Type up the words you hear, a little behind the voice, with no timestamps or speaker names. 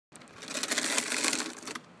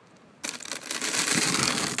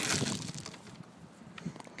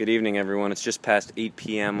Good evening, everyone. It's just past 8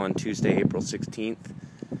 p.m. on Tuesday, April 16th.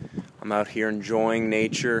 I'm out here enjoying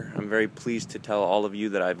nature. I'm very pleased to tell all of you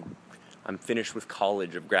that I'm finished with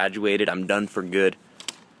college. I've graduated. I'm done for good,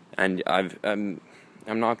 and I'm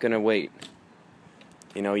not gonna wait.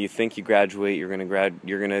 You know, you think you graduate, you're gonna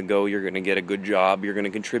get a good job, you're gonna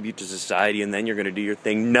contribute to society, and then you're gonna do your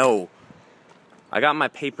thing. No, I got my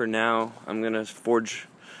paper now. I'm gonna forge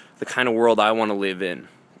the kind of world I want to live in.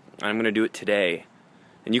 I'm gonna do it today.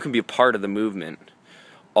 And you can be a part of the movement.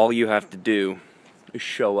 All you have to do is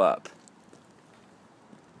show up.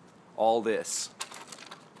 All this.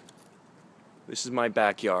 This is my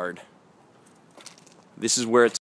backyard. This is where it's